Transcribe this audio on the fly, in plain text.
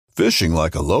Fishing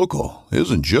like a local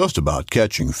isn't just about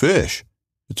catching fish.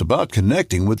 It's about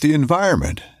connecting with the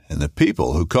environment and the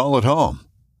people who call it home.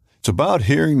 It's about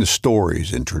hearing the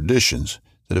stories and traditions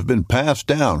that have been passed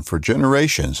down for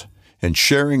generations and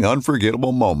sharing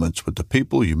unforgettable moments with the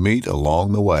people you meet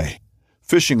along the way.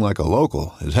 Fishing like a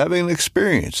local is having an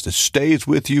experience that stays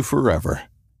with you forever.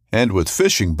 And with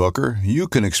Fishing Booker, you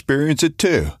can experience it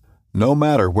too, no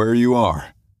matter where you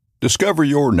are. Discover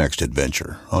your next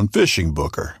adventure on Fishing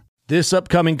Booker. This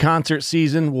upcoming concert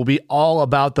season will be all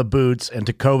about the boots, and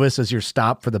Tecovas is your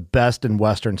stop for the best in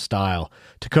Western style.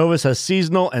 Tecovas has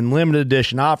seasonal and limited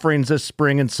edition offerings this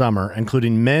spring and summer,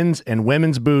 including men's and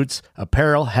women's boots,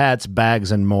 apparel, hats,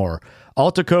 bags, and more.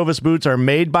 All Tecovas boots are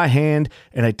made by hand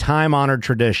in a time-honored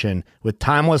tradition with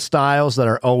timeless styles that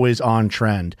are always on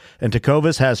trend. And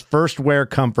Tecovas has first wear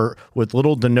comfort with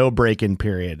little to no break-in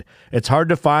period. It's hard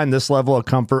to find this level of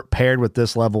comfort paired with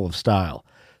this level of style.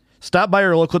 Stop by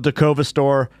your local Tecovas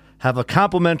store, have a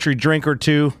complimentary drink or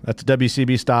two, that's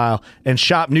WCB style, and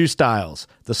shop new styles.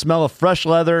 The smell of fresh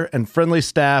leather and friendly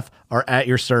staff are at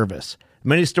your service.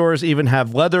 Many stores even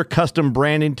have leather custom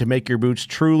branding to make your boots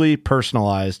truly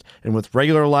personalized. And with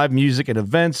regular live music and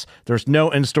events, there's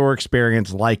no in-store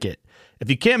experience like it.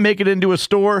 If you can't make it into a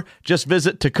store, just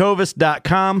visit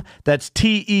tecovas.com. That's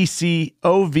TECOVAS.com.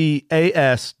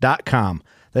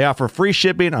 They offer free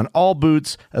shipping on all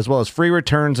boots, as well as free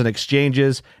returns and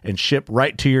exchanges, and ship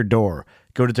right to your door.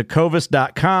 Go to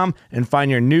tecovas.com and find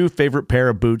your new favorite pair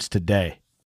of boots today.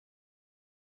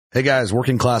 Hey guys,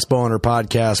 Working Class Bowhunter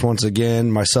Podcast once again.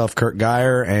 Myself, Kurt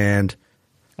Geyer, and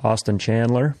Austin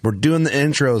Chandler. We're doing the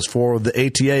intros for the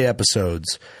ATA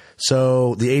episodes.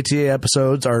 So the ATA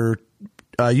episodes are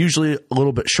usually a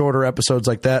little bit shorter episodes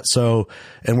like that. So,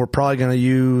 and we're probably going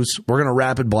to we're going to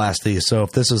rapid blast these. So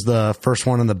if this is the first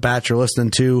one in the batch you're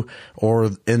listening to, or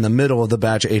in the middle of the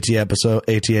batch of ATA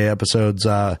episodes,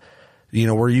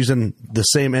 we're using the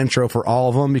same intro for all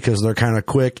of them because they're kind of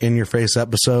quick, in-your-face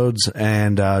episodes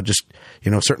and just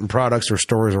certain products or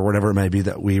stories or whatever it may be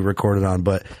that we recorded on.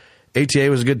 But ATA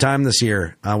was a good time this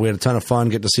year. We had a ton of fun,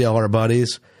 get to see all our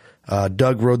buddies.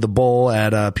 Doug rode the bull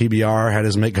at PBR, had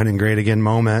his make hunting great again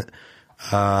moment.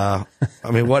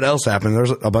 What else happened?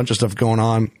 There's a bunch of stuff going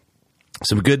on.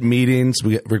 Some good meetings.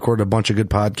 We recorded a bunch of good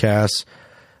podcasts.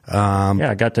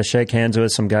 I got to shake hands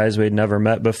with some guys we'd never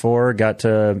met before, got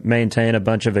to maintain a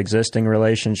bunch of existing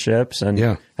relationships,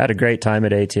 and had a great time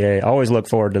at ATA. Always look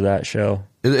forward to that show.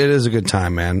 It is a good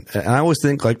time, man. And I always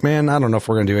think, I don't know if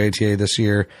we're going to do ATA this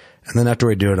year. And then after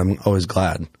we do it, I'm always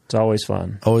glad. It's always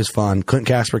fun. Always fun. Clint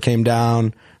Casper came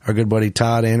down. Our good buddy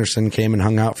Todd Anderson came and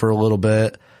hung out for a little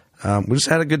bit. We just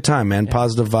had a good time, man. Yeah.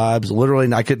 Positive vibes.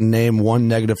 Literally, I couldn't name one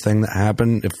negative thing that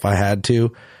happened if I had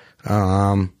to.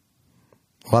 A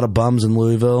lot of bums in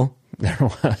Louisville. There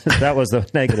was. That was the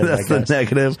negative, That's the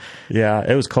negative. Yeah,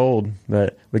 it was cold,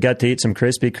 but we got to eat some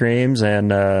Krispy Kremes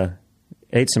and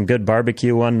ate some good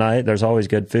barbecue one night. There's always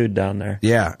good food down there.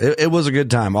 Yeah, it was a good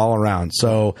time all around.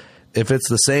 So if it's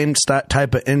the same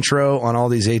type of intro on all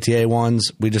these ATA ones,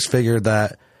 we just figured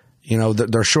that,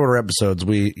 they're shorter episodes.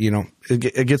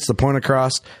 It gets the point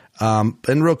across.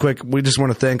 And real quick, we just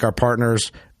want to thank our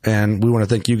partners. And we want to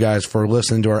thank you guys for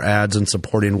listening to our ads and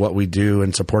supporting what we do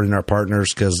and supporting our partners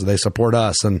because they support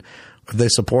us. And if they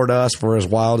support us for as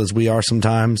wild as we are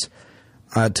sometimes,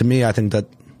 to me, I think that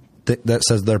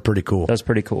says they're pretty cool. That's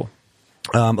pretty cool.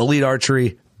 Elite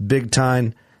Archery, Big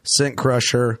Time, Scent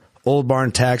Crusher, Old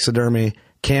Barn Taxidermy,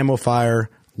 Camo Fire,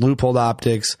 Loophole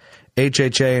Optics,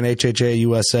 HHA and HHA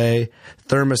USA,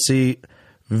 Thermoset,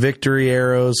 Victory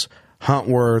Arrows,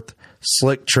 Huntworth,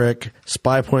 Slick Trick,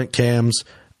 Spy Point Cams,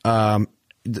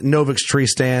 Novix Tree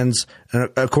Stands,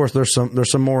 and of course there's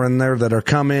some more in there that are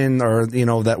coming or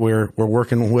that we're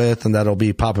working with and that'll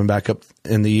be popping back up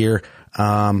in the year.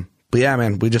 But yeah,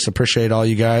 man, we just appreciate all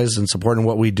you guys and supporting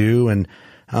what we do. And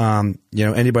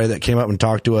anybody that came up and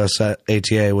talked to us at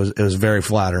ATA it was very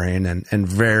flattering and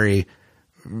very,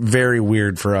 very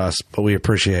weird for us, but we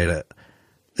appreciate it.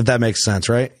 If that makes sense,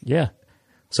 right? Yeah.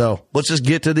 So let's just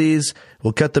get to these.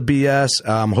 We'll cut the BS.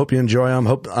 Hope you enjoy them.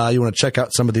 Hope you want to check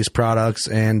out some of these products.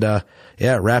 And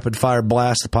Rapid Fire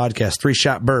Blast, the podcast,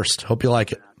 3-shot burst. Hope you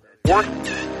like it. One,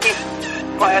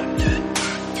 class.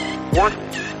 One,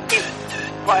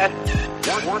 class.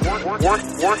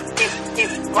 One,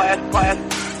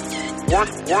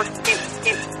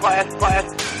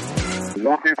 class.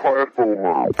 Working Class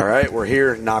Bowhunter. All right, we're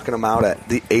here knocking them out at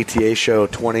the ATA Show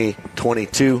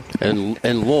 2022 in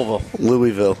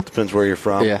Louisville. Depends where you're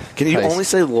from. Yeah. Can you only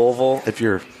say Louisville if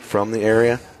you're from the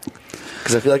area? Because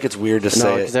Because I feel like it's weird to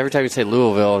say it. Because every time you say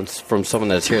Louisville, and from someone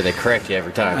that's here, they correct you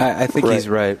every time. I think he's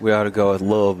right. We ought to go with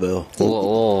Louisville.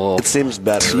 It seems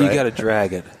better, so right? You got to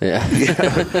drag it. Yeah.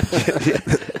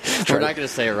 We're not going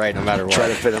to say it right no matter what. Try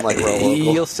to fit in like real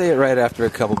local. You'll say it right after a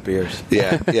couple beers.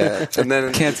 Yeah. And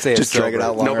then can't say just it drag it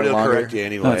out longer. Nobody will correct you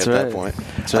anyway at that point.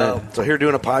 That's right. So here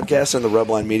doing a podcast in the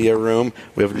Rubline Media Room,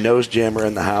 we have Nose Jammer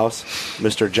in the house,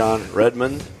 Mr. John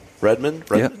Redmond.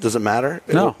 Yep. Doesn't matter.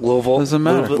 No, Louisville doesn't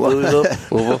matter. Louisville.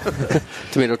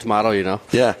 Tomato, you know.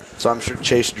 Yeah. So I'm sure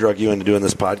Chase drug you into doing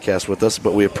this podcast with us,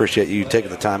 but we appreciate you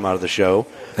taking the time out of the show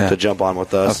to jump on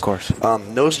with us. Of course.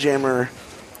 Nose Jammer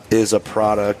is a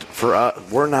product for us.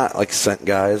 We're not like scent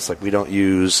guys. Like we don't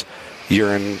use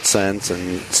urine scents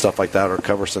and stuff like that or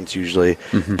cover scents usually.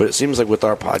 Mm-hmm. But it seems like with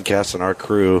our podcast and our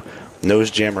crew, Nose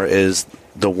Jammer is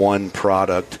the one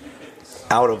product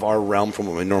out of our realm from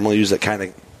what we normally use that kind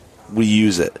of we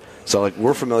use it. So like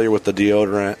we're familiar with the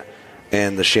deodorant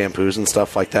and the shampoos and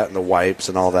stuff like that and the wipes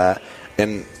and all that.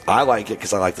 And I like it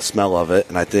because I like the smell of it.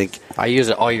 And I think I use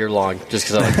it all year long just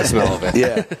because I like the smell of it.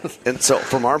 Yeah. And so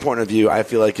from our point of view, I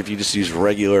feel like if you just use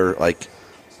regular like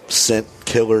scent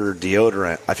killer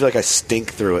deodorant, I feel like I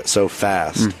stink through it so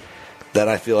fast that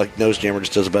I feel like Nose Jammer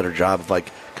just does a better job of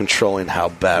like controlling how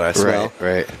bad I smell.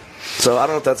 Right. So I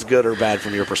don't know if that's good or bad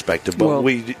from your perspective, but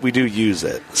we do use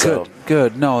it. So.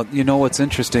 Good. No, you know what's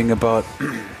interesting about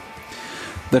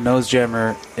the Nose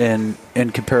Jammer in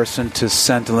comparison to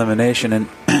scent elimination, and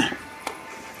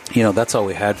you know that's all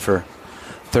we had for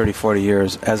 30, 40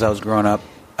 years. As I was growing up,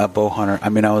 a bow hunter. I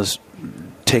mean, I was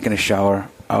taking a shower.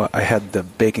 I had the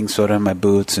baking soda in my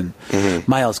boots, and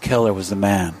Miles Keller was the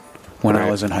man when I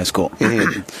was in high school.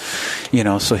 You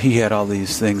know, so he had all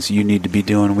these things you need to be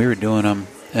doing. We were doing them.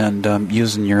 And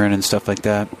using urine and stuff like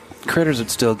that. Critters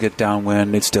would still get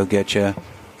downwind. They'd still get you.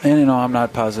 And, you know, I'm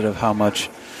not positive how much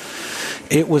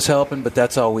it was helping, but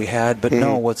that's all we had. But,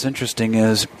 no, what's interesting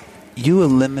is you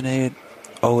eliminate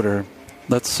odor,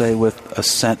 let's say, with a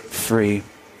scent-free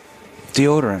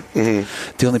deodorant.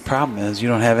 The only problem is you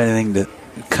don't have anything to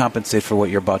compensate for what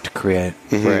you're about to create.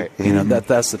 Right. You know,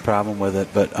 that's the problem with it.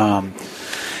 But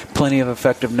plenty of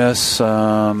effectiveness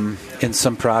in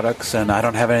some products, and I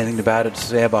don't have anything bad to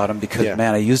say about them because,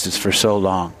 man, I used this for so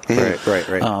long. Right.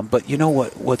 But you know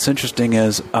what's interesting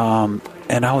is, and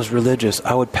I was religious,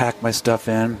 I would pack my stuff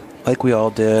in like we all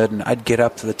did, and I'd get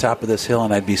up to the top of this hill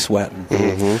and I'd be sweating.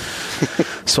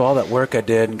 So all that work I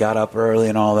did and got up early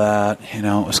and all that, you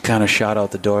know, it was kind of shot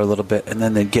out the door a little bit, and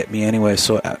then they'd get me anyway.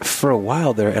 So for a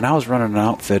while there, and I was running an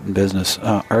outfit in business,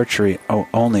 archery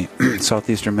only,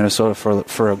 southeastern Minnesota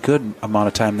for a good amount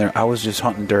of time there. I was just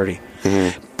hunting dirty,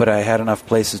 but I had enough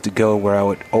places to go where I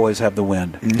would always have the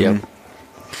wind. Yep.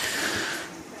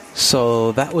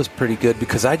 So that was pretty good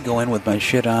because I'd go in with my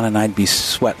shit on and I'd be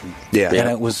sweating. Yeah. And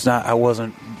it was not, I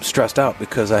wasn't stressed out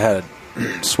because I had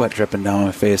sweat dripping down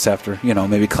my face after, you know,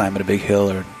 maybe climbing a big hill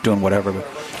or doing whatever. But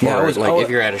yeah, or if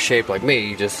you're out of shape like me,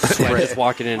 you just sweat just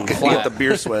walking in flat. You get the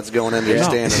beer sweats going into your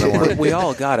stand in the morning. We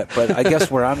all got it. But I guess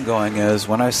where I'm going is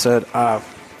when I said,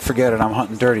 forget it, I'm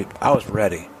hunting dirty, I was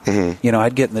ready. You know,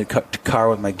 I'd get in the car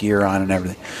with my gear on and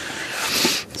everything.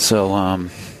 So,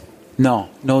 no,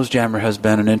 Nose Jammer has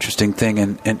been an interesting thing,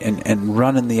 and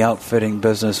running the outfitting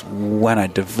business when I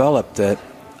developed it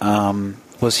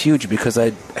was huge because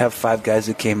I'd have 5 guys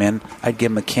that came in, I'd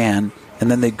give them a can, and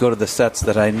then they'd go to the sets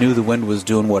that I knew the wind was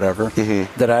doing whatever,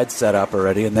 that I'd set up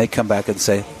already, and they'd come back and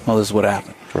say, well, this is what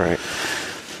happened. Right.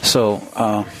 So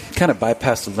kind of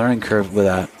bypassed the learning curve with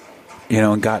that, you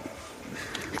know, and got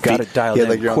it dialed in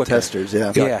like your quicker. own testers,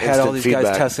 Yeah, had all these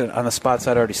guys testing on the spots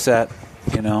I'd already set.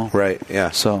 You know, right?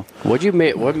 Yeah. So, what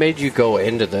made you go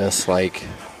into this? Like,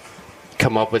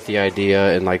 come up with the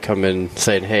idea and like come in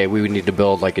saying, "Hey, we would need to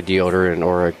build like a deodorant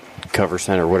or a cover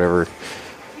scent or whatever."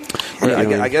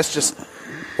 I guess just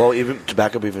even to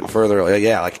back up even further.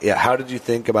 How did you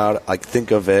think about it? Like,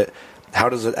 think of it. How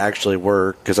does it actually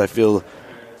work? Because I feel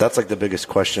that's like the biggest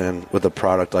question with a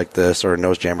product like this or a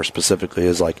Nose Jammer specifically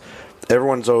is like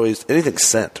everyone's always anything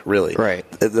scent really. Right.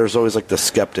 There's always like the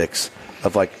skeptics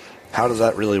of like. How does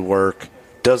that really work?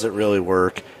 Does it really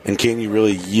work? And can you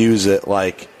really use it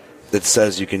like it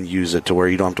says you can use it to where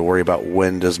you don't have to worry about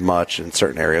wind as much in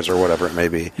certain areas or whatever it may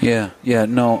be?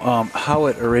 No. How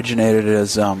it originated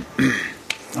is I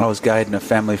was guiding a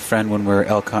family friend when we were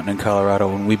elk hunting in Colorado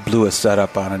when we blew a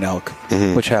setup on an elk,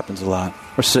 which happens a lot.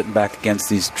 We're sitting back against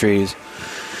these trees.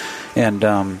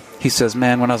 And he says,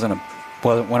 man, when I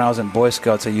was in Boy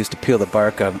Scouts, I used to peel the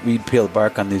bark on. We'd peel the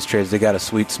bark on these trees. They got a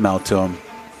sweet smell to them.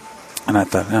 And I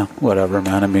thought, whatever,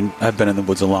 man. I mean, I've been in the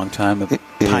woods a long time. A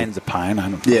pine's a pine.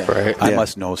 I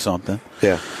must know something.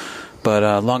 Yeah.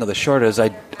 But long of the short is, I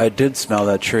did smell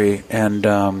that tree, and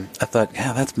I thought,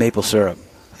 yeah, that's maple syrup.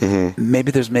 Mm-hmm.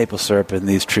 Maybe there's maple syrup in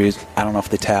these trees. I don't know if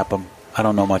they tap them. I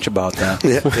don't know much about that.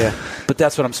 Yeah. But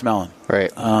that's what I'm smelling.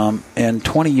 Right. And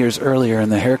 20 years earlier in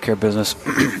the hair care business,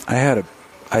 I had an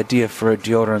idea for a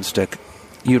deodorant stick.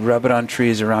 You'd rub it on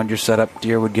trees around your setup.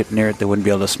 Deer would get near it. They wouldn't be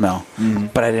able to smell. Mm-hmm.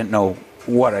 But I didn't know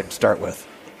what I'd start with.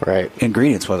 Right.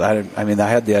 Ingredients was. I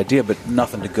had the idea, but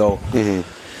nothing to go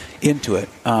into it.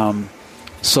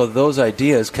 So those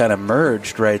ideas kind of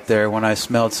merged right there when I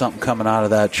smelled something coming out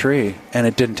of that tree. And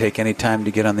it didn't take any time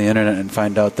to get on the internet and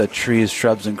find out that trees,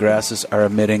 shrubs, and grasses are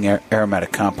emitting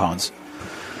aromatic compounds.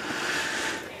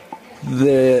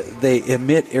 They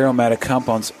emit aromatic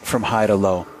compounds from high to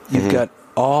low. You've got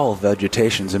all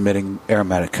vegetations emitting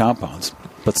aromatic compounds,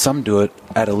 but some do it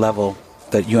at a level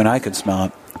that you and I can smell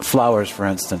it. Flowers, for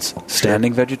instance,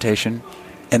 standing vegetation,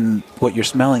 and what you're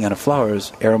smelling on a flower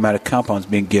is aromatic compounds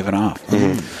being given off.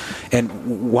 Mm-hmm.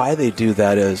 And why they do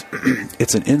that is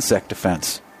it's an insect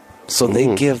defense. So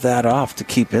they give that off to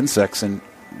keep insects and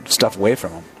stuff away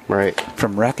from them. Right.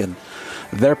 From wrecking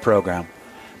their program.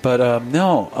 But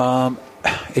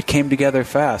it came together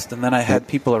fast. And then I had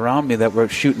people around me that were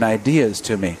shooting ideas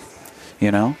to me,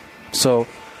 So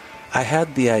I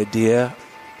had the idea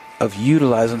of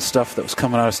utilizing stuff that was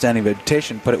coming out of standing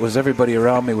vegetation, but it was everybody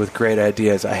around me with great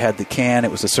ideas. I had the can.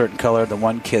 It was a certain color. The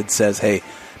one kid says, hey,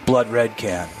 blood red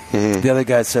can. Mm-hmm. The other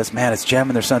guy says, man, it's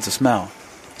jamming their sense of smell.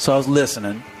 So I was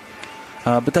listening.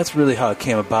 But that's really how it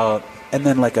came about. And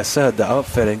then, like I said, the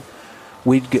outfitting,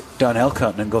 we'd get done elk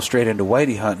hunting and go straight into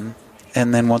whitey hunting.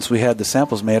 And then once we had the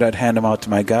samples made, I'd hand them out to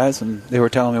my guys, and they were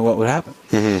telling me what would happen.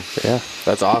 Mm-hmm. Yeah,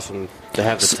 that's awesome to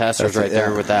have the testers right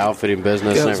there with the outfitting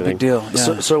business and everything. It's a big deal.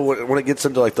 Yeah. So when it gets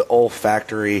into like the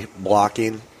olfactory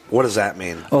blocking, what does that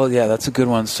mean? Oh, yeah, that's a good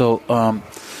one. So,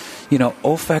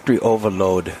 olfactory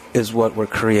overload is what we're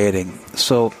creating.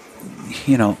 So,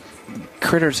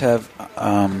 critters have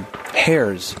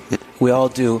hairs. We all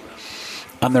do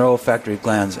on their olfactory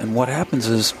glands. And what happens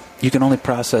is you can only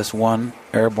process one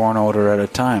airborne odor at a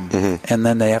time, and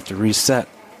then they have to reset.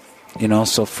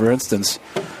 So for instance,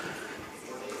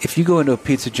 if you go into a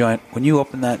pizza joint, when you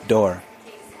open that door,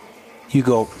 you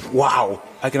go, wow,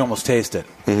 I can almost taste it.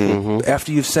 Mm-hmm.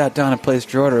 After you've sat down and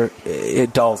placed your order,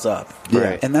 it dulls up.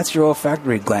 Right. And that's your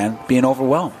olfactory gland being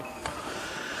overwhelmed.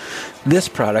 This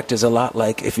product is a lot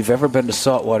like if you've ever been to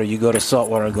saltwater, you go to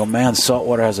saltwater and go, man,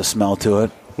 saltwater has a smell to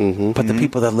it. Mm-hmm. But the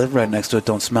people that live right next to it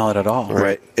don't smell it at all.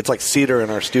 Right. It's like cedar in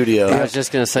our studio. I was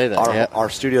just going to say that. Our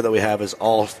studio that we have is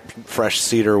all fresh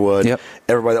cedar wood. Yep.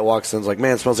 Everybody that walks in is like,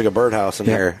 man, it smells like a birdhouse in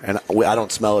here. And I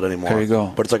don't smell it anymore. There you go.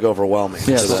 But it's like overwhelming.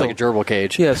 Yeah, so it's like a gerbil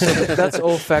cage. Yeah, so that's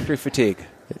olfactory fatigue.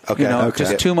 Okay.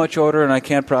 Just too much odor and I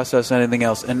can't process anything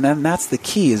else. And then that's the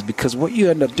key, is because what you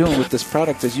end up doing with this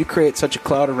product is you create such a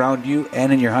cloud around you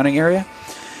and in your hunting area.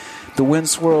 The wind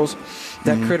swirls,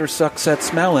 that critter sucks that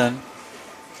smell in,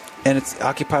 and it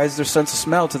occupies their sense of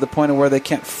smell to the point of where they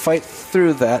can't fight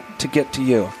through that to get to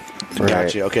you. Right.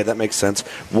 Gotcha. Okay, that makes sense.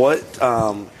 What,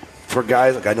 for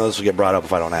guys, like I know this will get brought up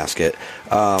if I don't ask it,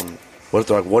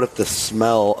 what if the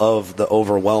smell of the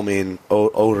overwhelming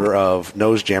odor of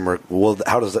nose jammer,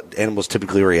 how does animals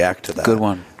typically react to that? Good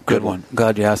one.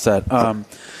 Glad you asked that.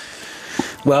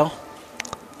 Well,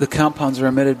 the compounds are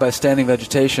emitted by standing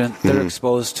vegetation. They're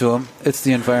exposed to them. It's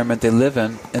the environment they live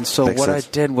in. And so Makes sense. I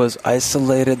did was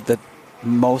isolated the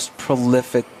most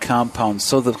prolific compounds.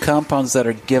 So the compounds that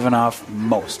are given off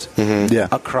most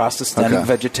across the standing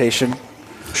vegetation.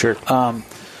 Sure. And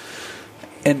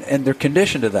they're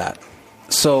conditioned to that.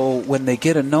 So when they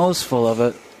get a nose full of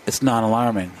it, it's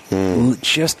non-alarming.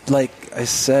 Just like I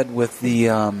said with the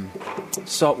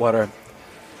saltwater.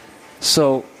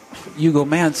 So you go,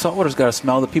 man, saltwater's got a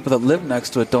smell. The people that live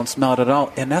next to it don't smell it at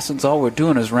all. In essence, all we're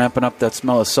doing is ramping up that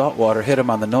smell of saltwater. Hit them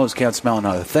on the nose, can't smell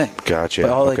another thing. Gotcha.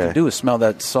 But all they can do is smell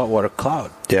that saltwater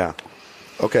cloud. Yeah.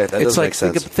 Okay, that does make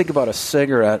sense. Think about a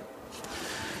cigarette.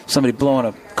 Somebody blowing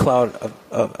a cloud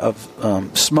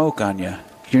of smoke on you.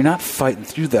 You're not fighting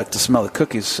through that to smell the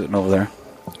cookies sitting over there.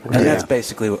 And that's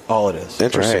basically all it is.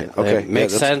 Interesting. Right. Okay. It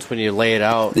makes sense when you lay it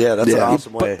out. Yeah, that's an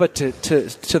awesome way. But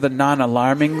to the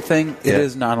non-alarming thing, it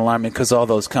is non-alarming because all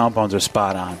those compounds are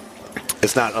spot on.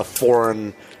 It's not a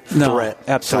foreign threat.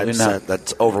 Absolutely type not. Scent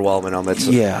that's overwhelming them. It's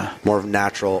more of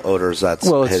natural odors.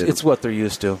 It's what they're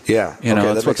used to. Yeah.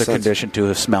 That's what they're conditioned to,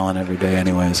 is smelling every day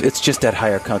anyways. It's just at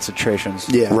higher concentrations.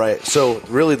 Yeah. Right. So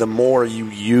really the more you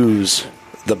use,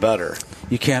 the better.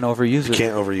 You can't overuse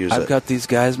it. I've got these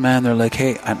guys, man, they're like,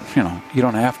 hey, you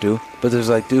don't have to. But there's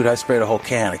like, dude, I sprayed a whole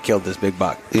can. I killed this big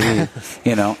buck.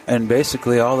 And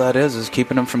basically all that is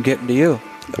keeping them from getting to you.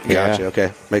 Gotcha.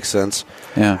 Okay, makes sense.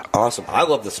 Yeah. Awesome. I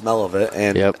love the smell of it,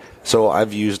 and so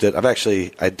I've used it.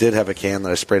 I did have a can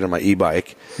that I sprayed on my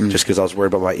e-bike just because I was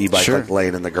worried about my e-bike like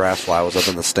laying in the grass while I was up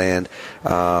in the stand.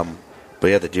 But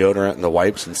yeah, the deodorant and the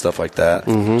wipes and stuff like that.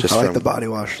 Just I like the body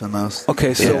wash the most.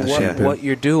 Okay, so what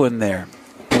you're doing there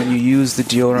when you use the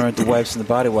deodorant, the wipes, and the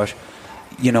body wash,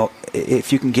 you know,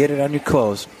 if you can get it on your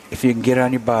clothes, if you can get it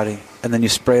on your body, and then you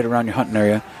spray it around your hunting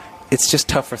area, it's just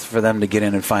tougher for them to get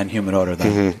in and find human odor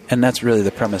then. And that's really the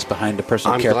premise behind the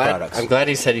personal care products. I'm glad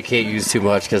he said you can't use too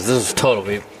much, because this is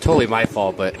totally my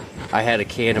fault, but I had a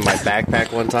can in my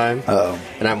backpack one time,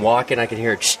 and I'm walking, I can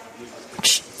hear it,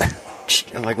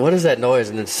 I'm like, what is that noise?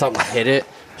 And then something hit it.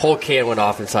 Whole can went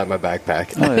off inside my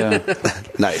backpack. Oh, yeah.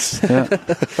 Nice. Yeah.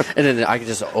 And then I could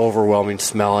just overwhelming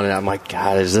smell in it. I'm like,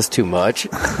 God, is this too much?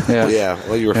 Yeah.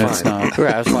 Well, you were fine.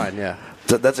 I was fine, yeah.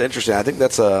 That's interesting. I think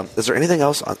that's is there anything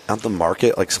else on the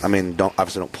market? Like, I mean,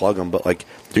 obviously don't plug them, but like,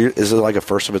 is it like a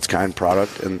first of its kind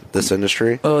product in this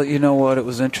industry? Well, you know what? It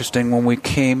was interesting when we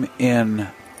came in.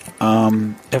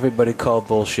 Everybody called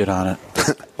bullshit on it.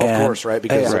 Of course, right?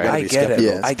 Because I get it.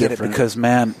 Yeah, I get it because,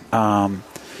 man,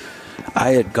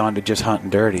 I had gone to just hunting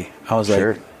dirty. I was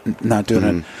like, not doing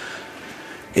it.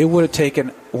 It would have taken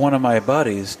one of my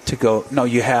buddies to go, no,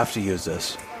 you have to use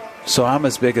this. So I'm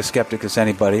as big a skeptic as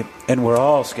anybody, and we're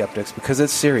all skeptics because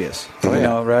it's serious. You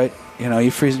know, right? You know,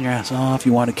 you're freezing your ass off.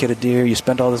 You want to kill a deer. You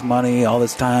spend all this money, all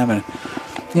this time, and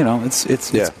you know, it's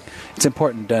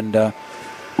important. And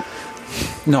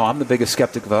no, I'm the biggest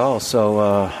skeptic of all. So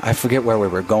I forget where we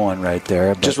were going right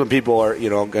there. But just when people are, you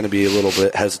know, going to be a little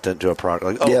bit hesitant to a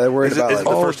product, like, they're worried about the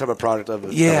first time a product of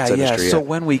its industry. Yeah. So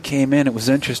when we came in, it was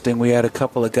interesting. We had a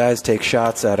couple of guys take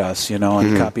shots at us, you know,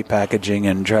 and copy packaging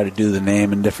and try to do the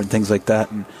name and different things like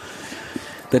that. And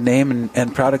the name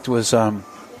and product was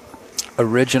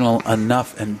original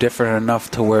enough and different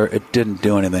enough to where it didn't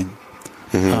do anything.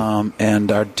 And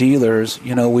our dealers,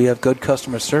 you know, we have good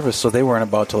customer service, so they weren't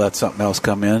about to let something else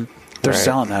come in. They're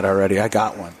selling that already. I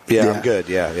got one. Yeah, I'm good.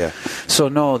 Yeah. So,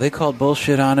 no, they called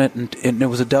bullshit on it, and it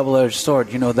was a double-edged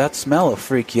sword. You know, that smell will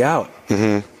freak you out.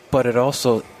 But it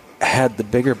also had the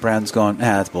bigger brands going,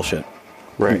 that's bullshit.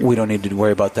 Right. We don't need to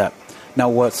worry about that. Now,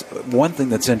 one thing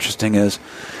that's interesting is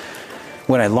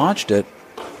when I launched it,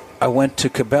 I went to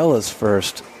Cabela's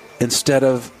first instead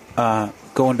of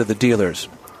going to the dealers.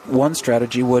 One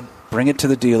strategy would bring it to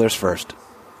the dealers first,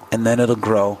 and then it'll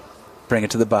grow, bring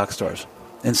it to the box stores.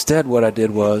 Instead, what I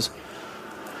did was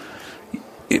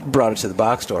it brought it to the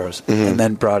box stores and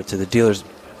then brought it to the dealers.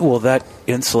 Well, that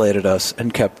insulated us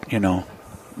and kept, you know,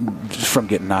 from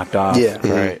getting knocked off. Yeah,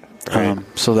 right.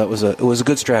 So it was a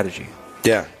good strategy.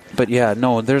 Yeah. But yeah,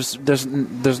 no, there's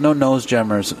no nose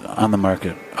jammers on the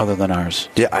market other than ours.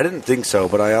 Yeah, I didn't think so,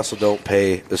 but I also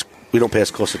we don't pay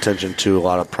as close attention to a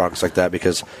lot of products like that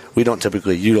because we don't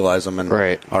typically utilize them in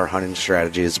our hunting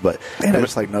strategies. But I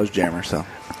just like nose jammers, so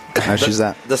I choose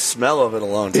that. The smell of it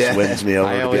alone just wins me over.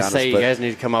 I always say you guys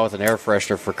need to come out with an air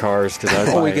freshener for cars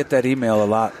because we get that email a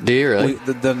lot. Do you really?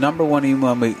 The number one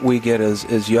email we get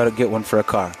is you ought to get one for a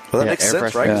car. Well, that makes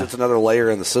sense, right? Because it's another layer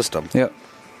in the system. Yep.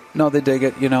 No, they dig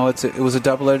it. You know, it was a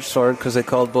double-edged sword because they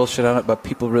called bullshit on it, but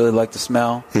people really like the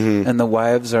smell. And the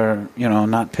wives are, you know,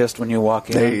 not pissed when you walk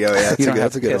in. There you go. Yeah, you don't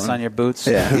have to piss one on your boots.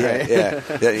 Yeah.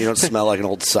 You don't smell like an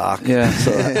old sock. Yeah.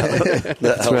 So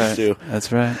that helps too. That's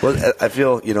right. Well, I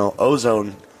feel, you know,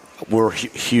 ozone, we're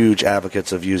huge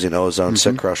advocates of using ozone,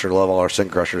 Scent Crusher, love all our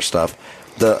Scent Crusher stuff.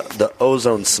 The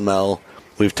ozone smell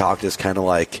we've talked is kind of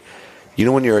like, you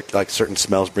know, when you're like certain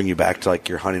smells bring you back to like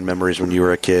your hunting memories when you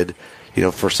were a kid. You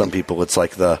know, for some people, it's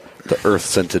like the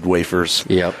earth-scented wafers.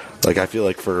 Yep. Like, I feel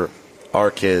like for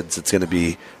our kids, it's going to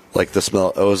be like the smell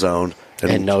of ozone.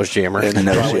 And nose jammer. And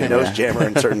nose jammer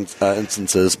in certain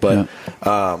instances. But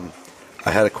I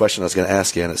had a question I was going to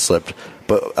ask you, and it slipped.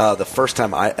 But the first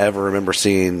time I ever remember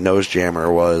seeing nose jammer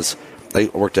was,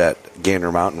 I worked at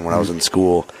Gander Mountain when I was in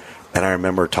school, and I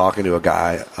remember talking to a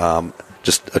guy,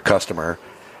 just a customer,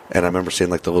 and I remember seeing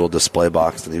like the little display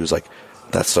box, and he was like,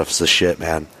 that stuff's the shit,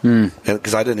 man. And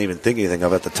because I didn't even think anything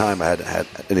of it at the time. I hadn't had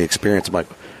any experience. I'm like,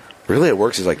 really, it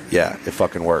works? He's like, yeah, it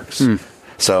fucking works.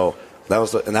 So that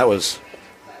was,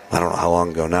 I don't know how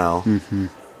long ago now.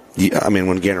 I mean,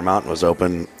 when Gander Mountain was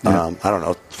open, I don't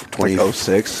know,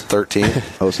 2006, 13.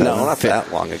 No, not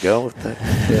that long ago.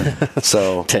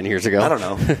 So 10 years ago. I don't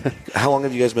know. How long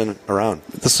have you guys been around?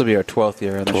 This will be our 12th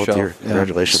year on the show. Year.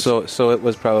 Congratulations. So it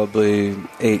was probably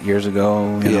 8 years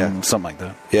ago, you know, something like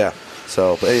that. Yeah.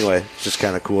 So, but anyway, it's just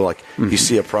kind of cool. Like, you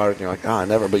see a product and you're like, I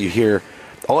never, but you hear,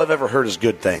 all I've ever heard is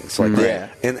good things. Like,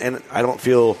 and I don't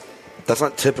feel, that's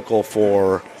not typical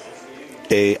for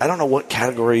I don't know what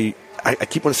category I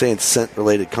keep on saying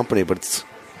scent-related company, but it's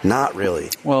not really.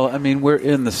 Well, I mean, we're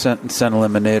in the scent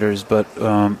eliminators, but,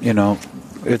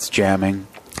 it's jamming.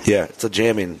 Yeah, it's a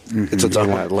jamming. It's a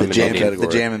the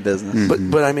jamming business.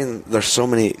 But I mean, there's so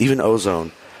many, even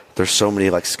ozone. There's so many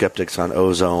like skeptics on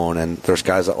ozone, and there's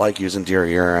guys that like using deer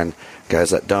urine,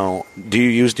 guys that don't. Do you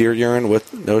use deer urine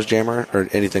with nose jammer or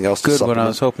anything else? Good. When I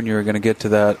was hoping you were going to get to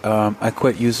that, I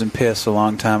quit using piss a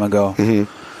long time ago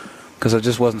because I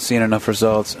just wasn't seeing enough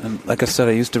results. And like I said,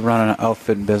 I used to run an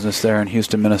outfitting business there in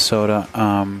Houston, Minnesota,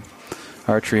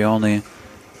 archery only.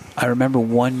 I remember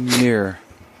one year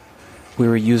we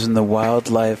were using the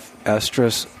Wildlife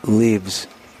Estrus leaves,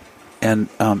 and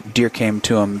deer came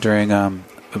to them during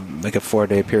like a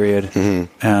 4-day period.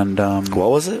 And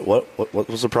what was it? What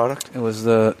was the product? It was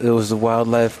the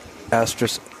Wildlife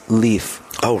Estrus leaf.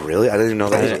 Oh, really? I didn't even know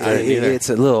that. It's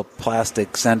a little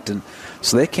plastic scent, and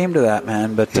so they came to that,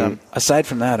 man. But aside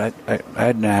from that, I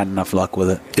hadn't had enough luck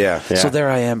with it. Yeah. So there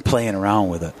I am playing around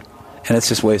with it, and it's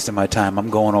just wasting my time. I'm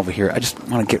going over here. I just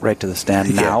want to get right to the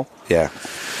stand now. Yeah.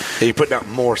 You're putting out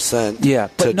more scent. Yeah,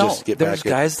 but no, just get there's back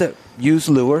guys that use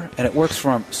lure, and it works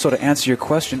for them. So to answer your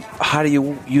question, how do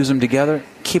you use them together?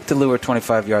 Keep the lure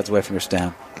 25 yards away from your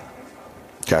stand.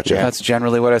 Gotcha. That's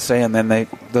generally what I say, and then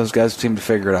those guys seem to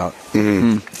figure it out.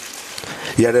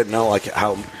 Yeah, I didn't know like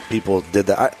how people did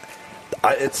that.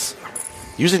 It's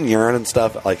using urine and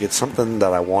stuff. Like it's something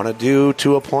that I want to do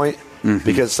to a point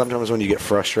because sometimes when you get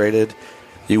frustrated,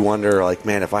 you wonder like,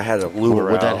 man, if I had a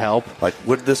lure, would that help? Like,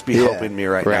 would this be helping me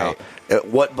right now?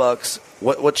 What bucks?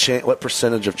 What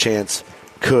percentage of chance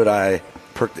could I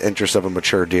perk the interest of a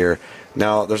mature deer?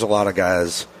 Now, there's a lot of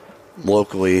guys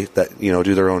locally that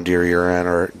do their own deer urine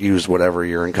or use whatever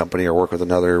urine company or work with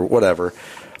another whatever,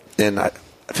 and I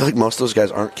feel like most of those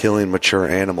guys aren't killing mature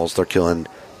animals; they're killing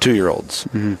 2-year-olds.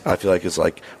 I feel like it's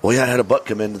like, well, yeah, I had a buck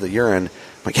come into the urine.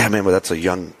 I'm like, yeah, man, but that's a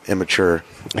young, immature.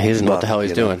 He doesn't know what the hell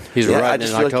he's doing. He's riding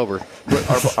in October.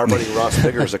 Like our buddy Ross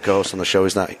Bigger is a co-host on the show.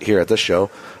 He's not here at this show,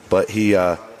 but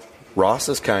Ross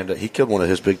is he killed one of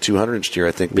his big 200-inch deer,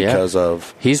 I think, because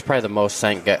of. He's probably the most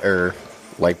scent guy, or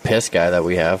like piss guy that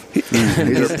we have.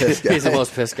 He's a piss guy. He's the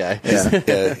most piss guy.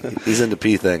 Yeah, he's into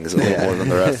pee things a little more than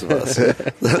the rest of us.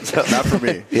 Not for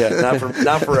me. Yeah,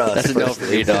 not for us. No for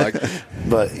me, dog.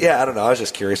 But yeah, I don't know. I was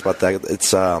just curious about that.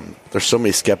 It's there's so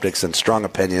many skeptics and strong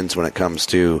opinions when it comes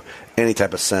to any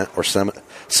type of scent or scent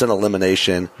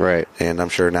elimination. Right. And I'm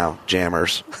sure now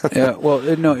jammers. Yeah. Well,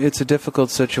 no, it's a difficult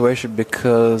situation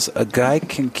because a guy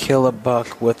can kill a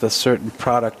buck with a certain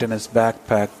product in his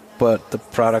backpack, but the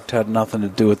product had nothing to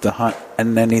do with the hunt,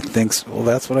 and then he thinks, well,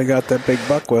 that's what I got that big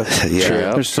buck with.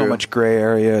 Yeah. There's so much gray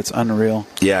area, it's unreal.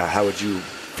 Yeah, how would you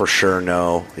for sure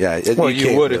know? Yeah,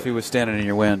 you would if he was standing in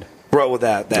your wind. Bro, with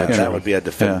that would be a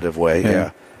definitive way.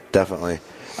 Yeah, definitely.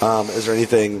 Is there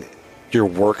anything you're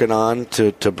working on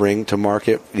to bring to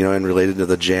market, and related to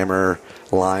the jammer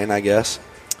line, I guess?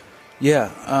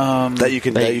 Yeah, that you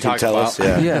can tell us.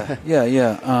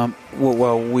 Yeah.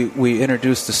 Well, we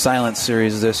introduced the Silent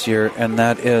series this year, and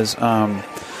that is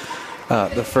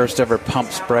the first ever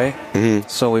pump spray.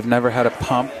 So we've never had a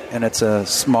pump, and it's a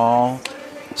small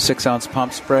 6-ounce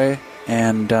pump spray.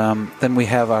 And then we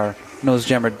have our Nose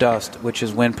Jammer Dust, which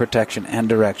is wind protection and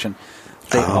direction.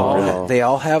 They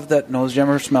all have that nose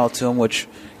jammer smell to them, which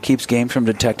keeps game from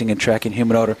detecting and tracking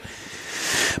human odor.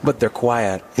 But they're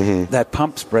quiet. That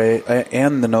pump spray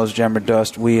and the Nose Jammer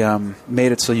Dust, we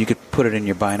made it so you could put it in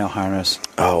your bino harness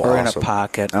or in a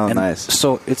pocket. Oh, nice.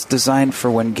 So it's designed for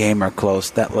when game are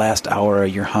close, that last hour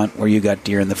of your hunt where you got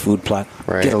deer in the food plot.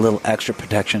 Right. Get a little extra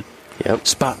protection. Yep.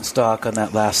 Spot and stalk on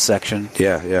that last section.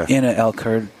 Yeah. In an elk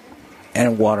herd and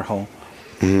a water hole.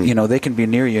 They can be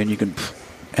near you, and you can,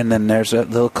 and then there's that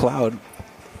little cloud.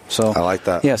 So I like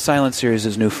that. Yeah, Silent Series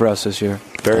is new for us this year.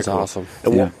 Very cool. Awesome.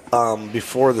 Yeah.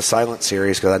 Before the Silent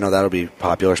Series, because I know that'll be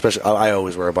popular, especially I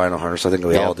always wear a bino harness. I think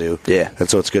we all do. Yeah. And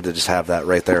so it's good to just have that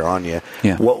right there on you.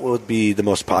 Yeah. What would be the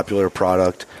most popular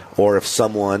product, or if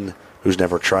someone who's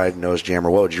never tried Nose Jammer,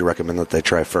 what would you recommend that they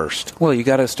try first? Well, you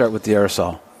got to start with the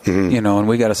aerosol. And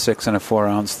we got a 6 and a 4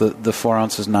 ounce. The 4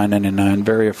 ounce is $9.99,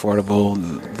 very affordable.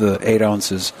 The 8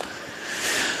 ounces.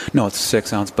 No, it's a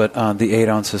 6 ounce, but the 8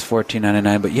 ounce is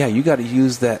 $14.99. But yeah, you got to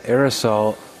use that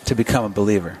aerosol to become a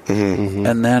believer.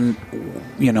 And then,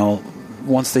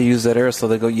 once they use that aerosol,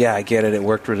 they go, yeah, I get it. It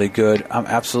worked really good. I'm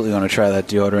absolutely going to try that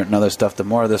deodorant and other stuff. The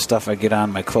more of this stuff I get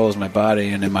on my clothes, my body,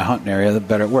 and in my hunting area, the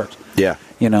better it works. Yeah.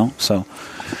 So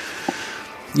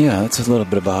yeah, that's a little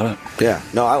bit about it. Yeah.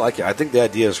 No, I like it. I think the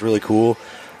idea is really cool.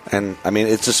 And, I mean,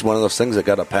 it's just one of those things that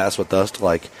got to pass with us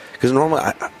to, because normally,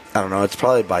 I don't know, it's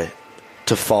probably by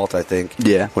default, I think.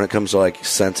 Yeah. When it comes to,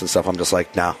 scents and stuff, I'm just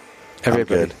like, no.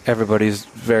 Everybody's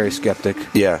very skeptic.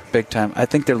 Yeah. Big time. I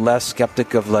think they're less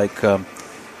skeptic of like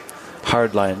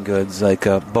hardline goods like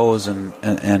bows and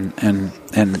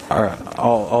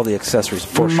all the accessories.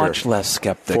 For much sure. less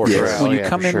skeptic. For sure. When you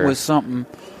come in with something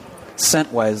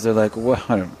scent-wise, they're like,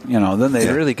 well, then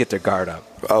they really get their guard up.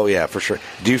 Oh, yeah, for sure.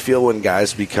 Do you feel when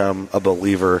guys become a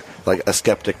believer, like a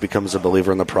skeptic becomes a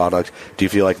believer in the product, do you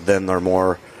feel like then they're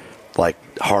more like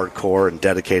hardcore and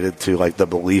dedicated to like the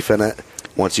belief in it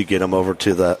once you get them over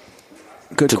to the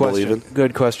Good question.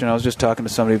 Good question. I was just talking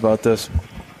to somebody about this.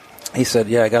 He said,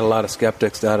 yeah, I got a lot of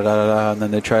skeptics, and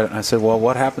then they tried it. And I said, well,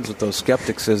 what happens with those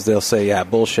skeptics is they'll say, yeah,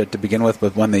 bullshit to begin with,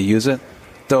 but when they use it,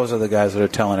 those are the guys that are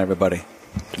telling everybody.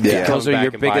 Yeah. Those are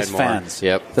your biggest fans.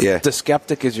 Yep. The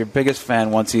skeptic is your biggest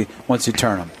fan once you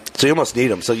turn them. So you almost need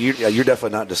them. So you're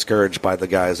definitely not discouraged by the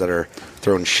guys that are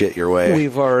throwing shit your way.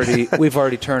 We've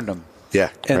already turned them.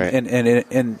 Yeah.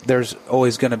 And there's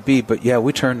always going to be, but yeah,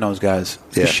 we turned those guys.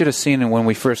 Yeah. You should have seen it when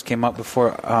we first came up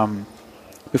before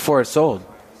it sold.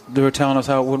 They were telling us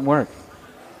how it wouldn't work,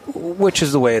 which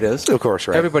is the way it is. Of course,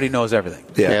 right. Everybody knows everything.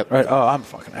 Yeah. Yep. Right. Oh, I'm a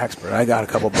fucking expert. I got a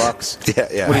couple bucks.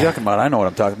 Yeah. What are you talking about? I know what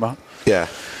I'm talking about. Yeah.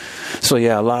 So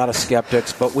yeah, a lot of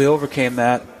skeptics, but we overcame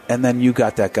that, and then you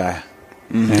got that guy.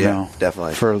 You know,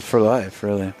 definitely for life,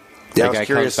 really. Yeah, the guy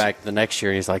comes back the next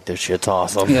year and he's like, "This shit's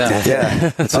awesome."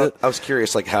 Yeah. I was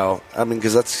curious, like how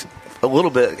because that's a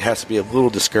little bit has to be a little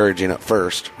discouraging at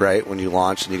first, right? When you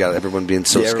launch and you got everyone being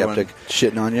so skeptic,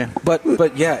 shitting on you.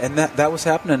 But yeah, and that was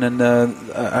happening. And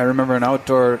I remember an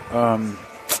outdoor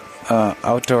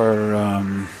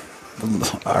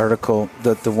article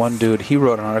that the one dude, he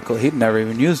wrote an article. He'd never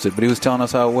even used it, but he was telling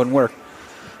us how it wouldn't work.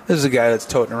 This is a guy that's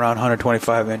toting around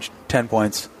 125-inch 10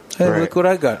 points. Hey, look what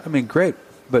I got. I mean, great,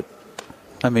 but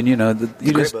I mean, you don't know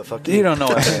everything. You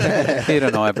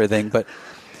don't know everything, but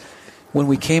when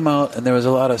we came out and there was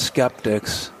a lot of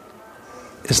skeptics,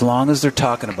 as long as they're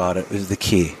talking about it is the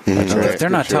key. That's right. If they're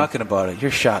not talking about it,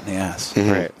 you're shot in the ass.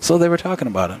 Right. So they were talking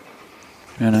about it.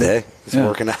 Hey, it's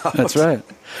working out. That's right.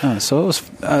 So it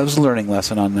was a learning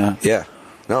lesson on that. Yeah.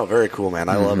 No, very cool, man.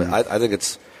 I love it. I think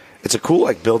it's a cool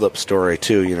like build up story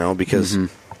too, because I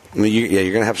mean,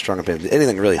 you're gonna have strong opinions.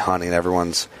 Anything really hunting,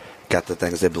 everyone's got the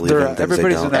things they believe in.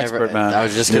 Everybody's an expert, man. I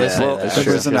was just gonna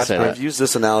say that. I've used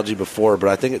this analogy before, but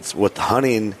I think it's with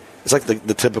hunting. It's like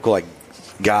the typical like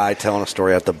guy telling a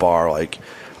story at the bar, like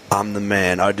I'm the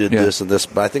man. I did this and this,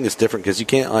 but I think it's different because you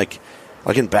can't like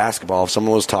in basketball. If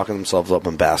someone was talking themselves up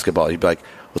in basketball, you'd be like,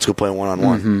 let's go play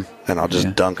 1-on-1, and I'll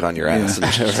just dunk on your ass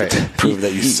and just prove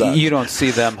that you suck. You don't see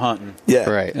them hunting. Yeah.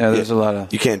 Right. Yeah, there's a lot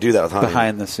of... You can't do that with hunting.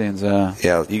 Behind the scenes,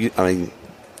 Yeah,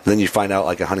 then you find out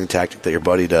like a hunting tactic that your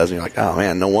buddy does, and you're like, oh,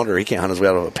 man, no wonder he can't hunt his way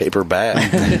out of a paper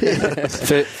bag.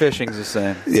 Fishing's the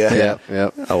same. Yeah.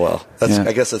 Yep. Oh, well.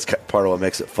 I guess that's part of what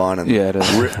makes it fun. And it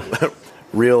is.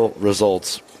 Real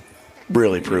results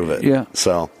really prove it. Yeah.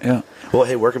 So... Yeah. Well,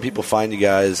 hey, where can people find you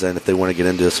guys? And if they want to get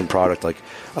into some product like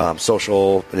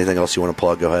social, anything else you want to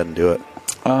plug, go ahead and do it.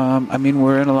 I mean,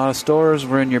 we're in a lot of stores.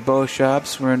 We're in your bow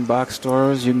shops. We're in box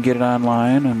stores. You can get it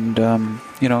online. And,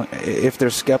 if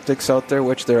there's skeptics out there,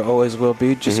 which there always will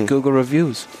be, just Google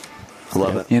reviews. I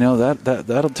love it.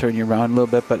 That'll turn you around a little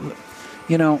bit. But,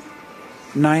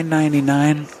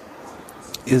 $9.99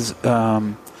 is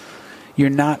you're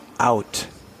not out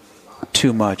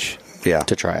too much. Yeah,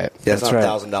 to try it. Yeah, it's not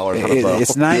 $1,000 on a bow.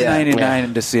 It's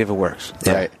 $9.99 to see if it works.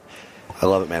 Yeah. Right. I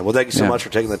love it, man. Well, thank you so much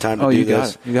for taking the time to do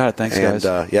this. You got it. Thanks, guys.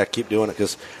 And keep doing it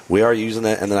because we are using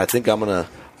it. And then I think I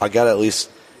got to at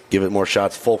least give it more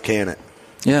shots. Full can it.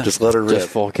 Yeah. Just let her rip. Just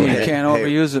full can it. You can't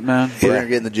overuse it, man. We're going to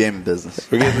get in the jamming business.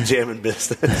 We're getting the jamming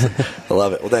business. I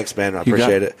love it. Well, thanks, man. I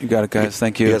appreciate it. You got it, guys.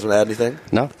 Thank you. You guys want to add anything?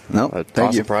 No.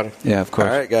 Thank you. Product. Yeah, of course.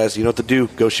 All right, guys. You know what to do.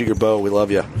 Go shoot your bow. We love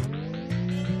you.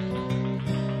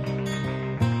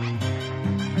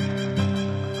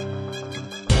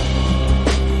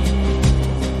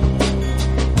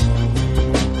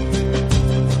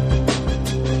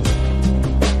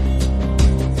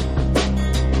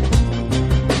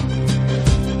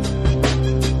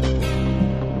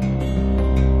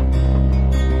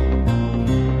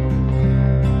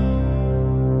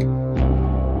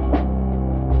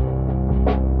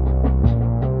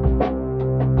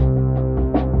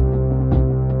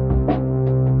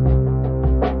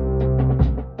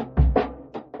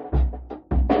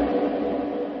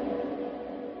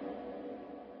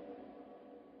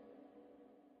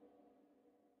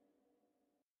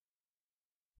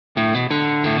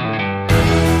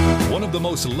 The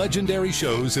most legendary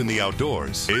shows in the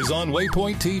outdoors is on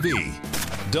Waypoint TV.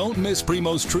 Don't miss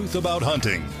Primo's Truth About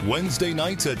Hunting, Wednesday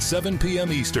nights at 7 p.m.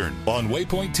 Eastern on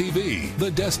Waypoint TV, the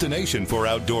destination for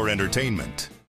outdoor entertainment.